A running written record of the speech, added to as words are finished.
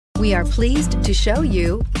We are pleased to show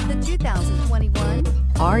you the 2021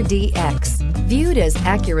 RDX. Viewed as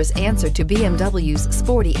Acura's answer to BMW's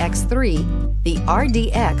sporty X3, the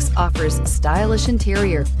RDX offers stylish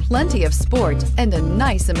interior, plenty of sport, and a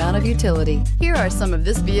nice amount of utility. Here are some of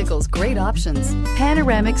this vehicle's great options: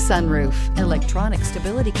 panoramic sunroof, electronic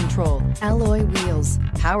stability control, alloy wheels,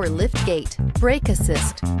 power liftgate, brake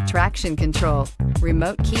assist, traction control,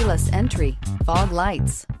 remote keyless entry, fog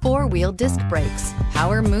lights, four-wheel disc brakes,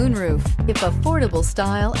 power moonroof. If affordable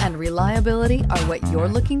style and reliability are what you're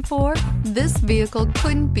looking for, this vehicle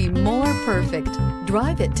couldn't be more perfect.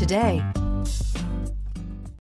 Drive it today.